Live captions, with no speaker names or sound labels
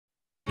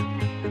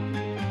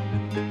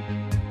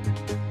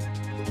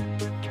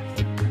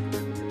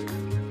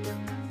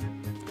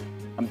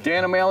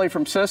Dan O'Malley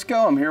from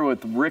Cisco. I'm here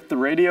with Rick, the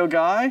radio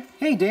guy.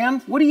 Hey, Dan.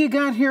 What do you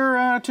got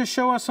here to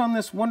show us on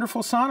this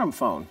wonderful Sonim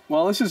phone?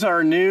 Well, this is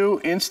our new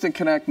Instant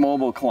Connect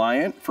mobile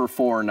client for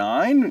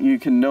 4.9. You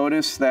can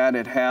notice that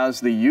it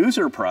has the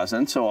user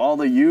present, so all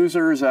the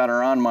users that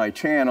are on my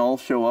channel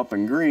show up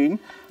in green.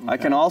 Okay. I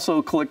can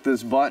also click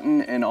this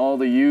button and all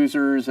the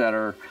users that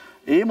are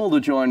able to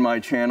join my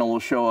channel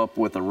will show up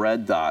with a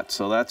red dot.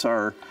 So that's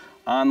our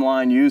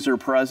online user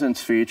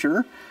presence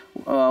feature.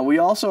 We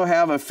also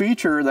have a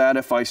feature that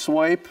if I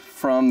swipe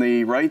from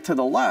the right to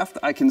the left,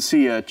 I can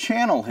see a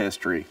channel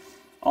history.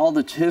 All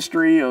the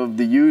history of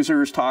the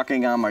users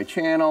talking on my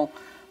channel,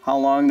 how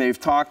long they've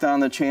talked on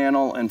the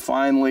channel, and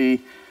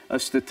finally a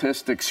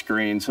statistics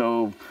screen.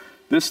 So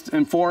this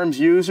informs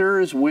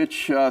users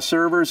which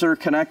servers they're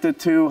connected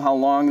to, how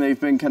long they've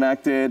been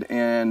connected,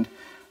 and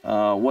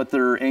what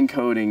their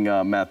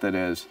encoding method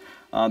is.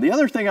 The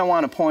other thing I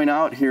want to point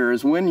out here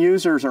is when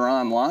users are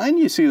online,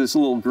 you see this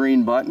little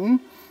green button.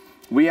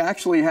 We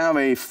actually have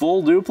a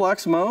full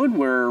duplex mode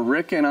where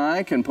Rick and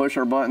I can push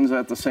our buttons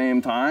at the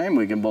same time.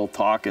 We can both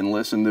talk and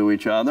listen to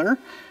each other.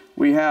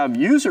 We have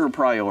user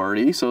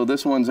priority, so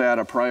this one's at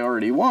a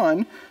priority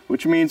 1,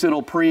 which means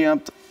it'll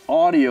preempt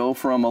audio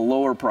from a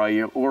lower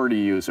priority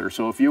user.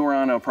 So if you were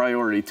on a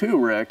priority 2,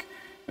 Rick,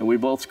 and we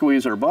both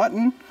squeeze our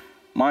button,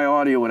 my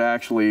audio would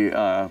actually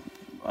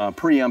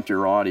preempt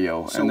your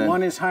audio. So and then,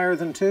 1 is higher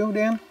than 2,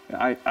 Dan?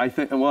 I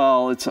think,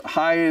 well, its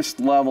highest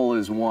level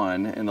is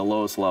 1 and the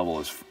lowest level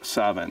is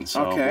 7,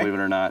 so okay. Believe it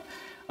or not.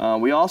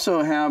 We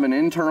also have an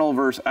internal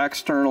versus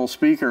external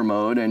speaker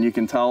mode, and you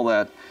can tell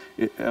that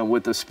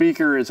with the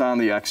speaker is on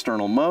the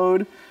external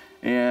mode,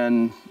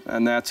 and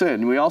that's it.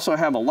 And we also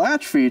have a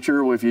latch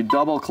feature where if you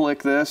double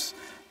click this,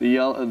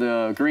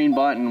 the green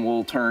button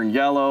will turn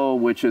yellow,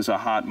 which is a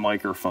hot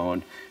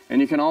microphone.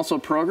 And you can also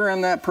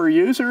program that per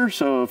user,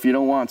 so if you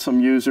don't want some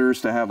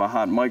users to have a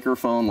hot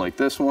microphone like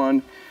this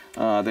one,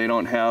 they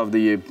don't have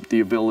the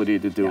ability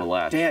to do a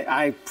latch. Dan,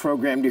 I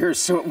programmed yours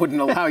so it wouldn't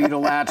allow you to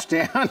latch,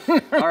 Dan.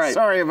 All right.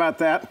 Sorry about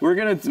that. We're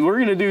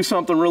gonna do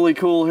something really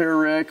cool here,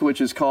 Rick, which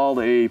is called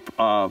a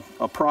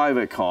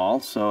private call.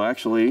 So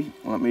actually,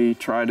 let me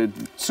try to.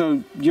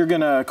 So you're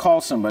gonna call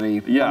somebody.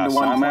 Yes,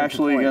 one-to-one, I'm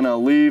actually gonna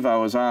leave. I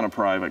was on a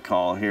private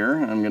call here.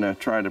 I'm gonna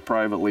try to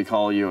privately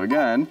call you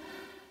again.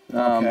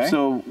 Okay.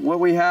 So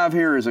what we have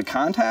here is a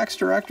contacts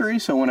directory.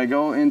 So when I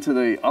go into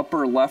the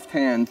upper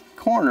left-hand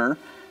corner,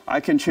 I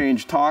can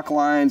change talk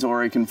lines,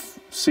 or I can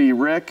see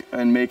Rick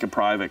and make a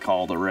private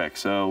call to Rick.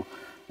 So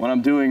what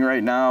I'm doing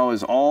right now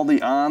is all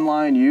the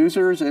online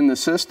users in the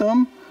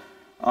system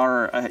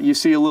are, you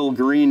see a little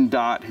green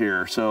dot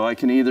here. So I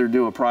can either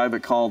do a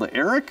private call to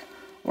Eric,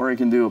 or I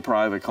can do a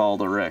private call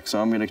to Rick.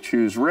 So I'm going to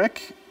choose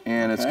Rick,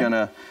 and it's going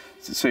to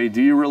say,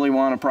 do you really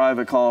want a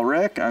private call,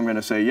 Rick? I'm going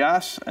to say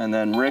yes, and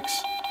then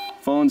Rick's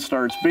phone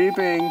starts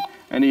beeping,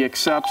 and he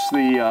accepts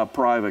the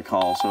private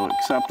call. So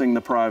accepting the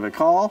private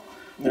call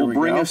will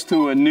bring us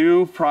to a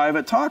new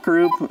private talk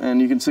group,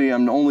 and you can see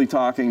I'm only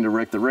talking to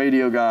Rick, the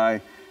radio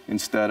guy,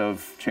 instead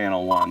of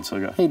channel 1. So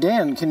go. Hey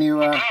Dan, can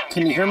you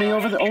hear me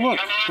over there? Oh look,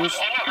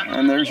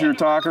 and there's your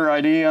talker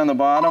ID on the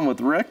bottom with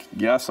Rick.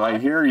 Yes, I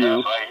hear you.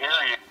 Yes, I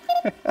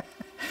hear you.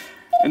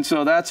 And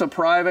so that's a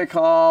private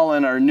call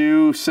in our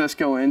new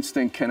Cisco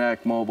Instant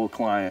Connect mobile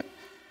client.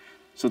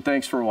 So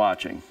thanks for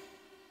watching.